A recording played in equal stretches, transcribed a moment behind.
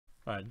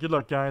All right, good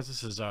luck, guys.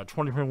 This is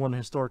 2021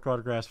 Historic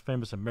Autographs,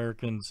 Famous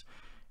Americans,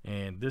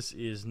 and this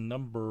is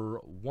number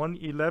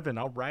 111.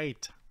 All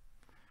right.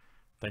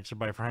 Thanks,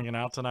 everybody, for hanging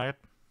out tonight.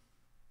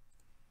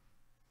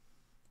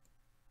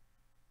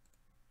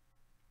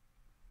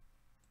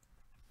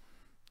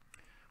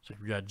 So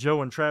we got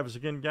Joe and Travis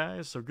again,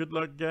 guys. So good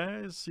luck,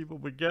 guys. See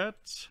what we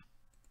got.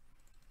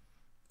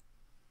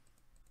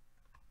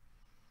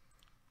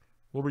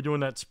 We'll be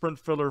doing that sprint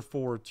filler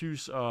for 2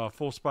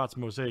 full spots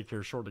mosaic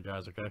here shortly,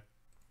 guys, okay?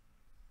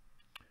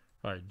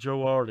 All right,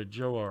 Joe R to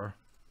Joe R.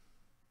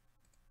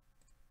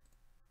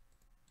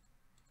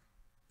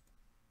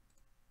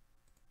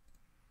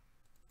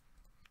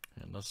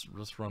 And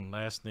let's run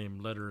last name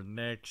letter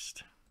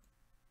next.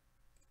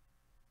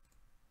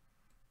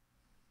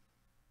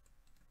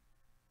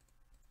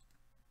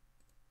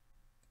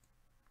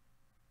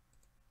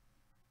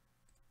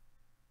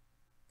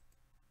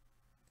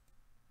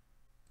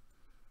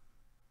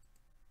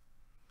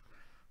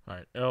 All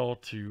right, L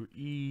to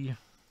E.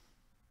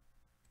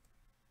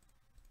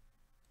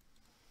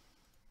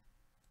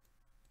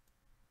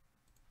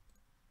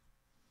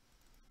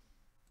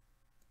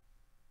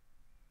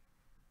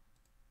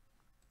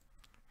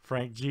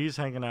 Frank G's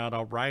hanging out.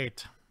 All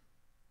right.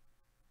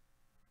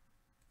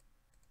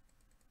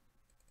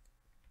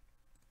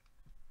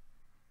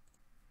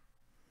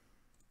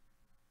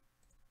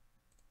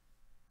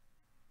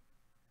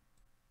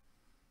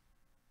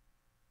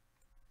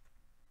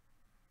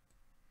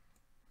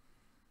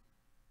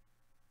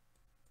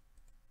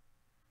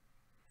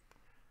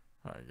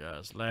 All right,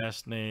 guys.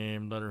 Last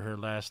name, letter here.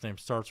 Last name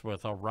starts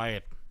with. All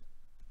right.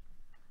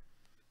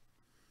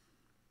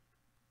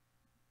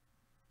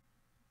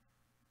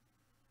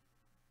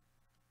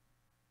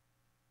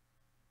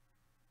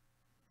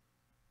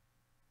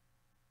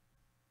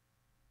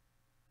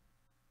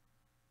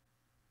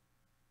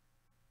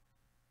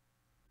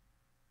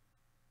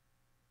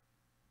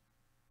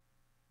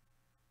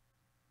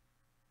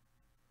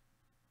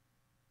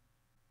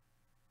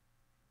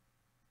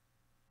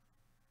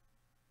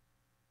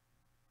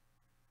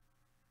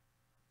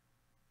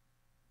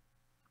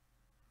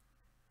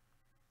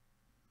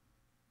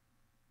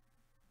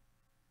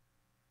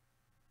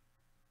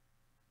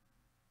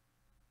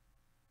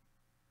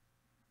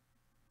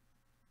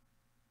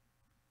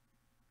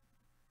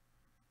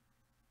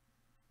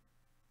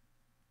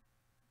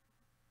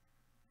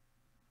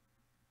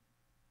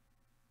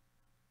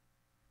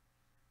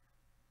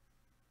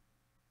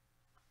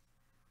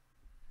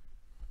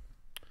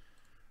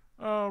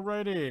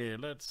 Alrighty,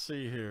 let's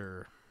see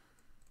here.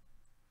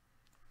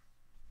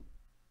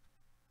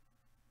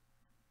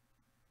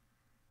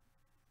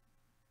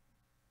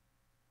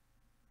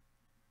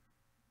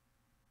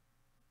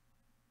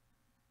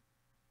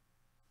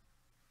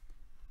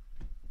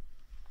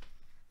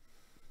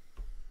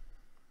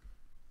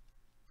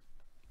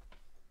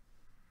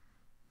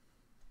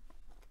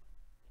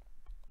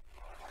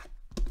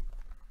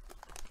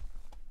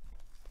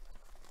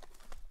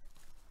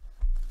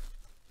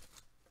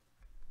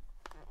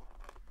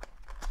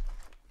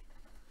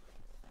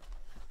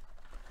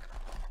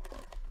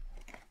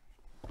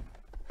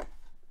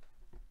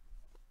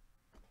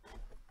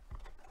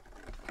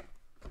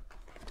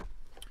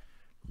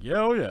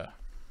 Yo, yeah.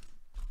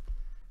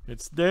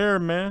 It's there,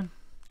 man.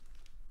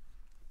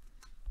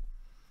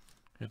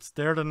 It's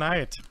there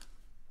tonight.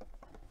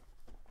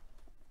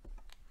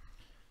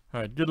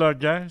 All right, good luck,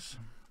 guys.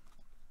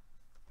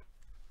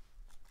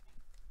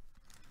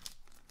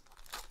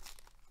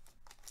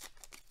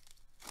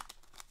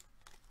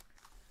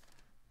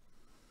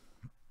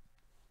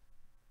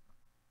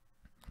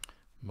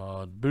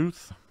 Mod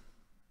Booth.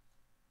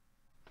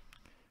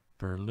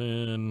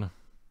 Berlin.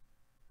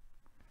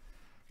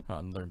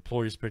 Another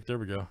employees pick. There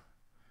we go.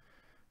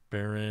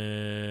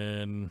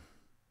 Baron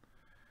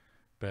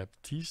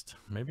Baptiste,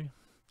 maybe.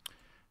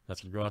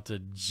 That's going to go out to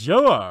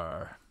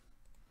Joar.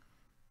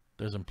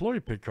 There's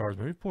employee pick cards.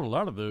 We've pulled a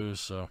lot of those,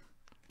 so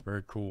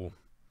very cool.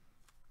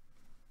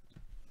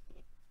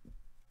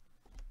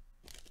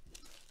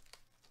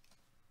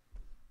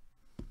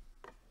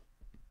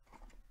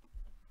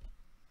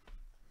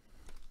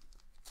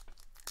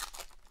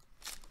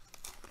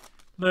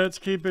 Let's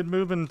keep it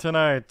moving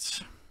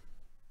tonight.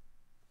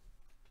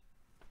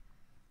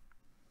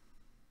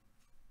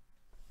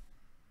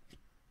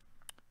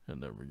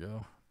 And there we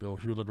go. Bill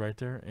Hewlett right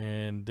there.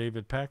 And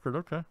David Packard.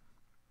 Okay.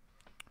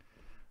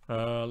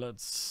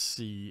 Let's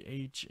see.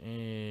 H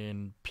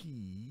and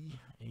P.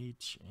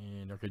 H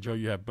and... Okay, Joe,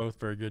 you have both.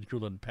 Very good.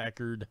 Hewlett and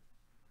Packard.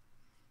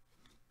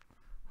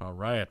 All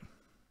right.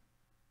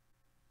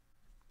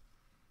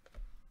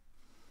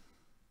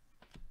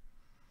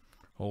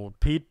 Old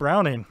Pete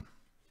Browning.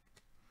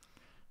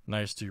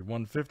 Nice to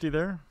 150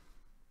 there.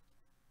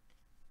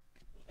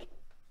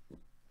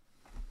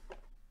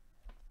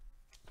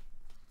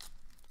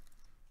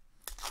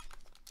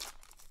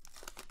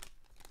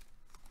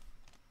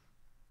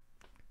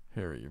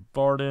 Harry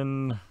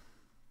Varden.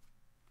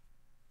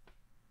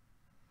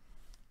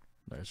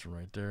 Nice one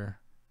right there.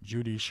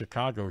 Judy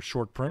Chicago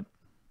short print.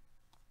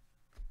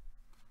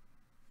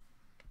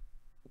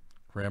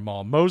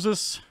 Grandma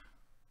Moses.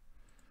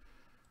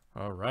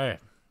 All right.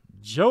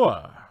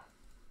 Joa.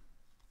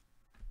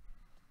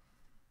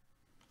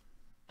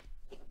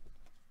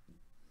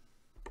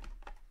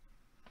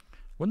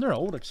 Wasn't there an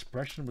old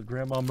expression with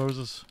Grandma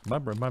Moses? My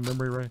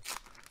memory right?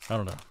 I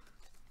don't know.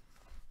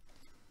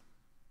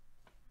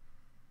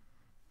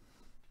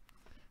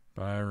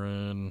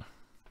 Byron.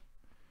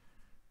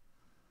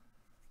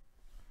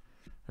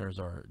 There's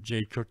our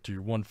J Cook to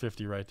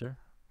 150 right there.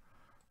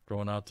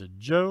 Going out to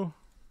Joe.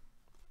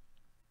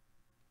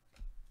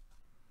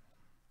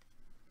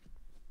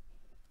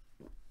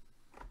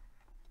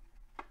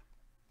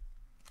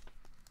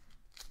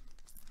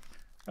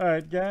 All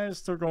right, guys,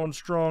 still going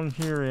strong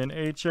here in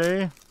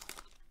HA.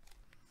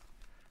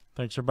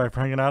 Thanks everybody for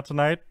hanging out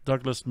tonight.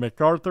 Douglas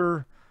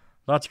MacArthur.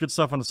 Lots of good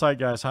stuff on the site,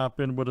 guys. Hop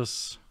in with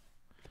us.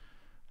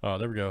 Oh,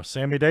 there we go.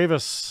 Sammy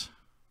Davis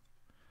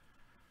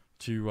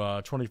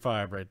to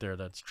 25 right there.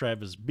 That's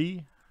Travis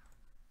B.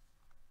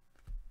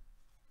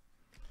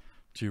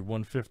 To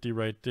 150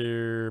 right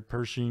there.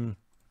 Pershing.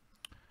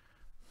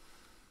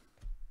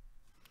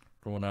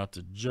 Going out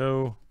to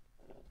Joe.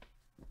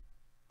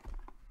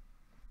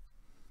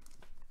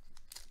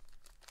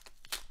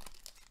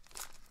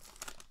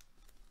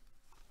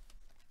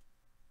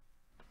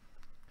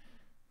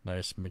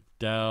 Nice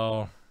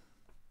McDowell.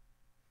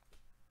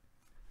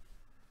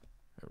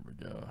 There we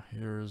go.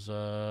 Here's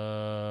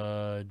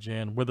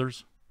Jan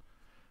Withers.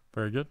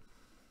 Very good.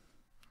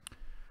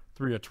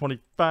 3 of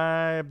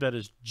 25. That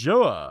is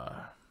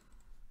Joa.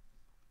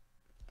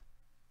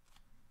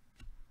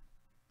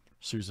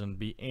 Susan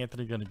B.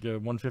 Anthony going to go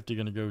 150.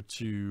 Going to go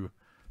to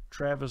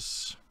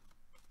Travis.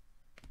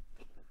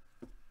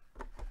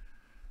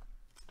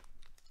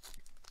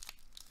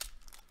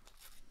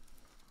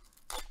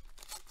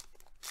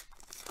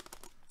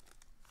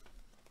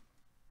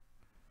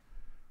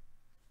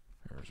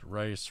 There's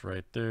Rice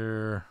right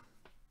there.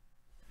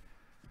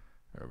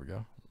 There we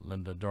go.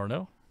 Linda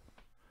Darnell.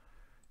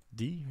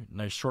 D.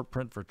 Nice short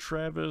print for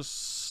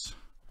Travis.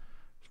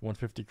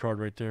 150 card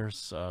right there.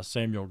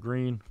 Samuel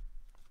Green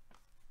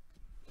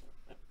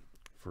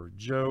for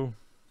Joe.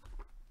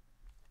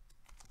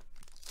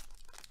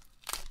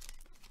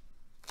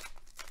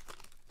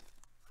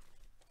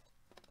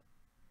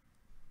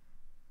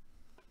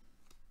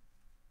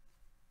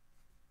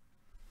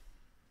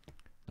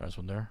 Nice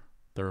one there.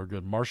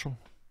 Thorogood Marshall.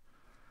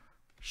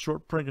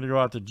 Short print going to go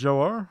out to Joe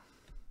R.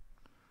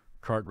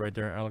 Cart right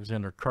there.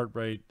 Alexander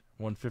Cartwright.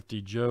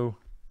 150 Joe.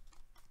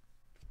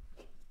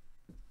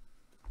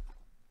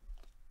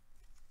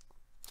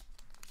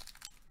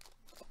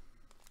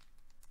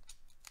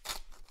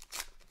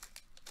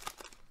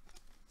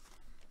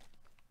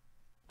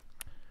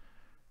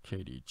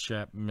 Katie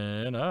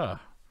Chapman. Another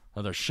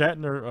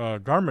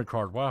Shatner garment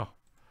card. Wow.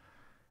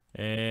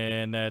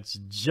 And that's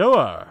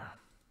Joa.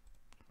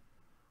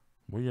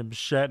 William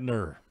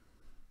Shatner.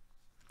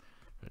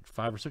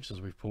 5 or 6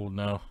 as we've pulled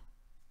now.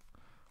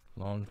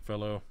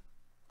 Longfellow.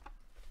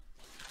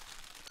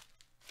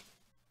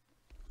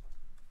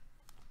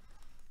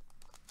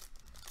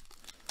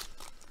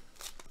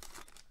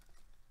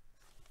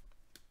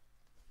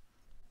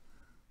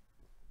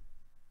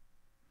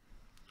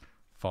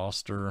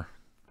 Foster.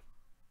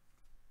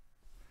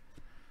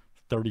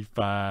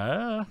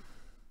 35.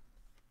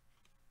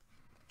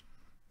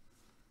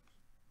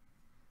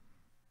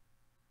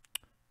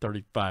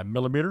 .35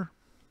 millimeter.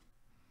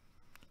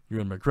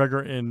 Ewan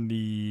McGregor in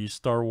the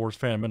Star Wars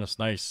Phantom Menace.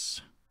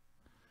 Nice.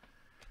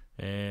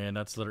 And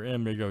that's letter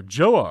M. There you go.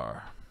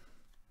 Joar.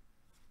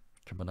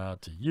 Coming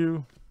out to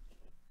you.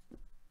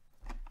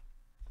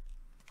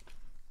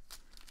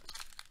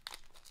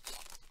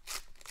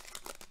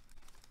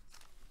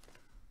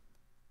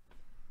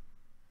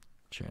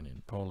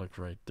 Channing Pollock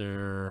right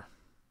there.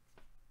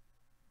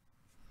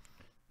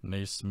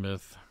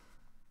 Naismith.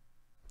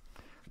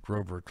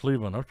 Grover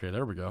Cleveland. Okay,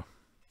 there we go.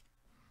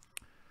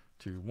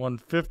 To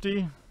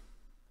 150.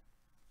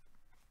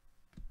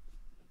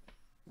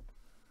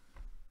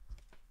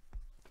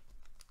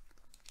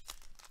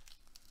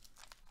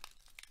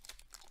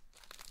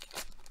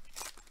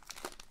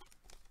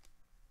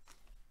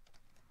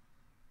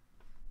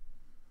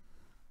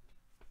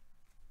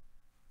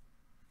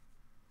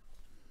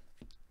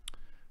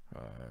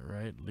 All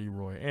right,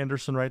 Leroy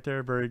Anderson right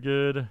there. Very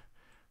good.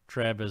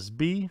 Travis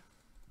B.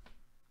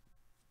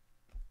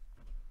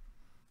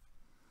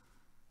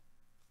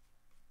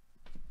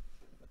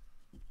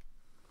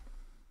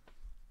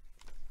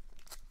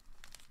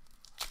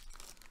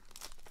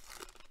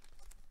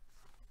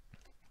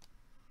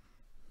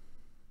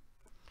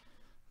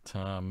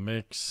 Tom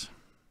Mix.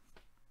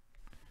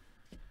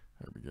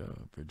 There we go.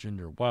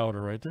 Virginia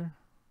Wilder right there.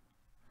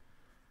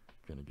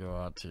 Gonna go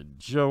out to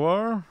Joe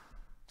R.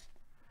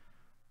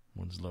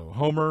 Winslow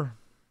Homer.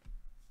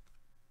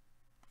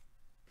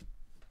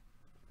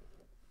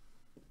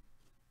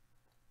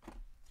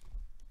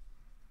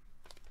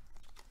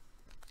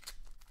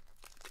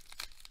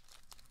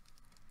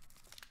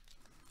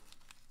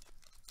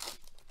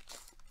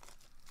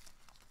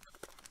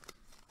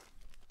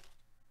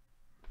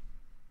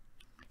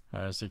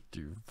 Isaac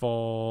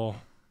Duvall.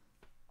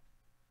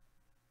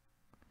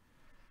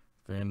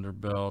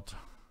 Vanderbilt.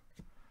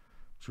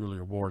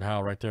 Julia Ward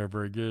Howe right there.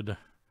 Very good.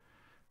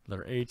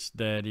 Letter H.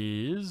 That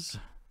is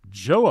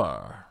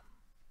Joa.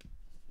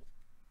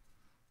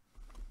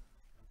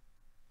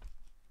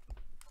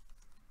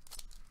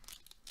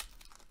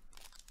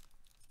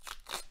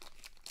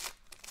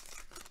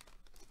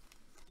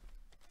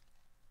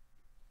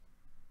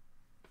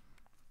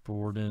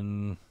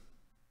 Borden.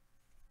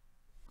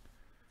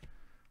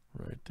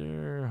 Right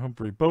there.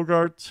 Humphrey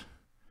Bogart.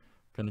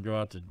 Going to go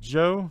out to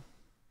Joe.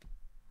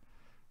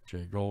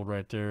 Jay Gold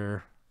right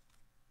there.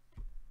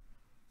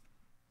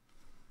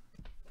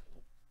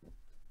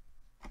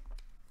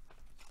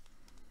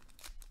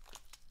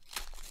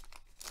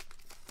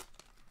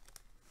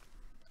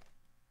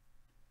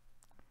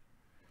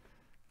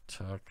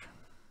 Tuck.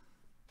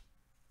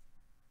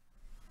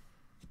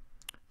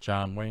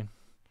 John Wayne.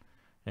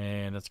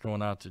 And that's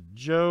going out to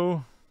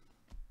Joe.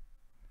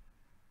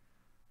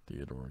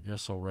 Theodore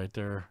Gessel right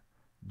there.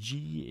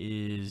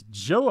 G is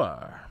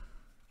Joa.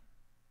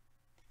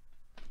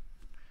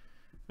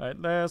 All right,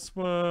 last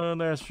one.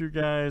 Last few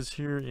guys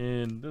here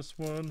in this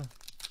one.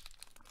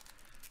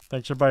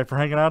 Thanks everybody for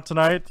hanging out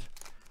tonight.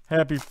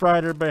 Happy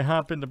Friday. Everybody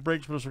hop into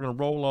breaks. We're going to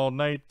roll all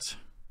night.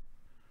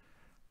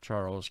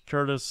 Charles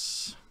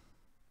Curtis.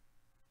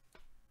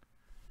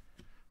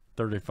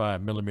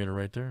 35 millimeter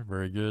right there.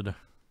 Very good.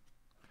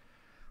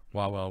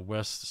 Wild Wild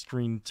West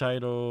screen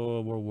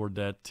title. We'll award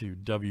that to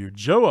W.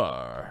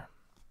 Joar.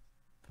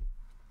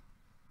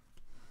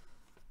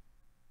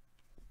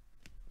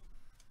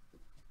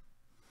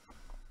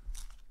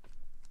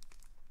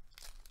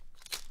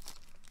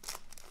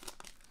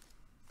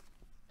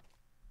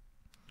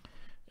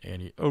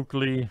 Annie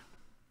Oakley.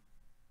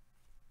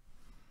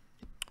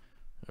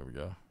 There we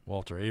go.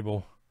 Walter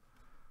Abel.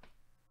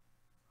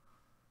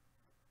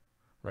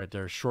 Right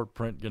there, short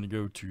print, going to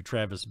go to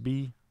Travis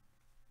B.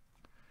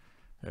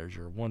 There's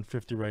your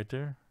 150 right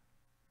there.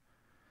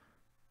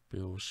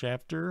 Bill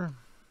Shafter.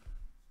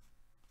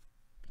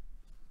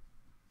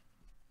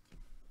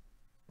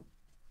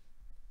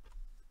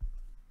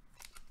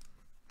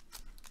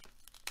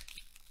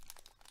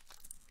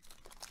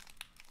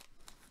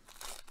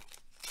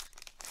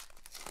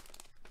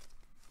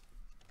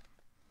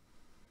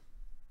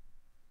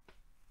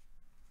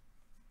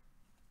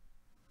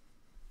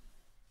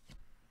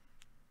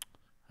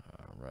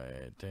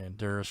 Dan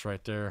Durst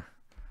right there.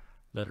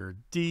 Letter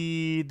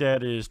D,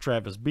 that is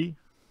Travis B.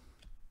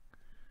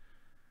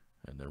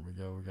 And there we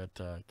go. We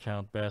got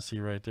Count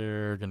Basie right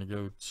there. Going to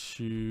go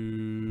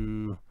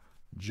to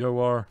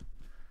Joar.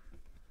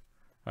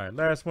 All right,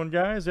 last one,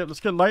 guys. Yeah, let's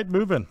get light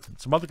moving.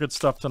 Some other good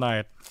stuff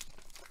tonight.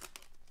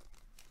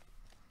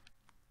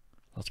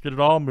 Let's get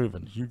it all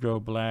moving. Hugo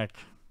Black.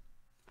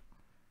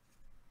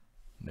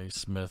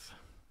 Naismith.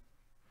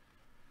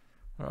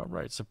 All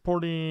right,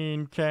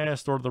 supporting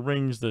cast or the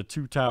rings, the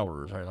two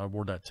towers. All right, I'll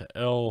award that to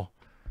L.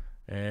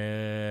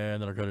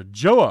 And then I'll go to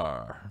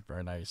Joar.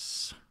 Very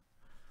nice.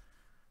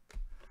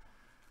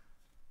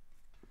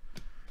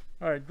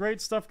 All right,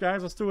 great stuff,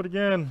 guys. Let's do it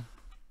again.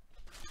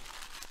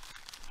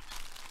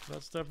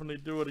 Let's definitely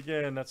do it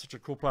again. That's such a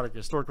cool product.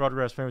 Historic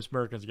Autographs, Famous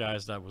Americans,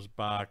 guys. That was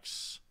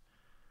box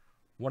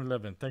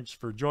 111. Thanks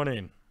for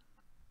joining.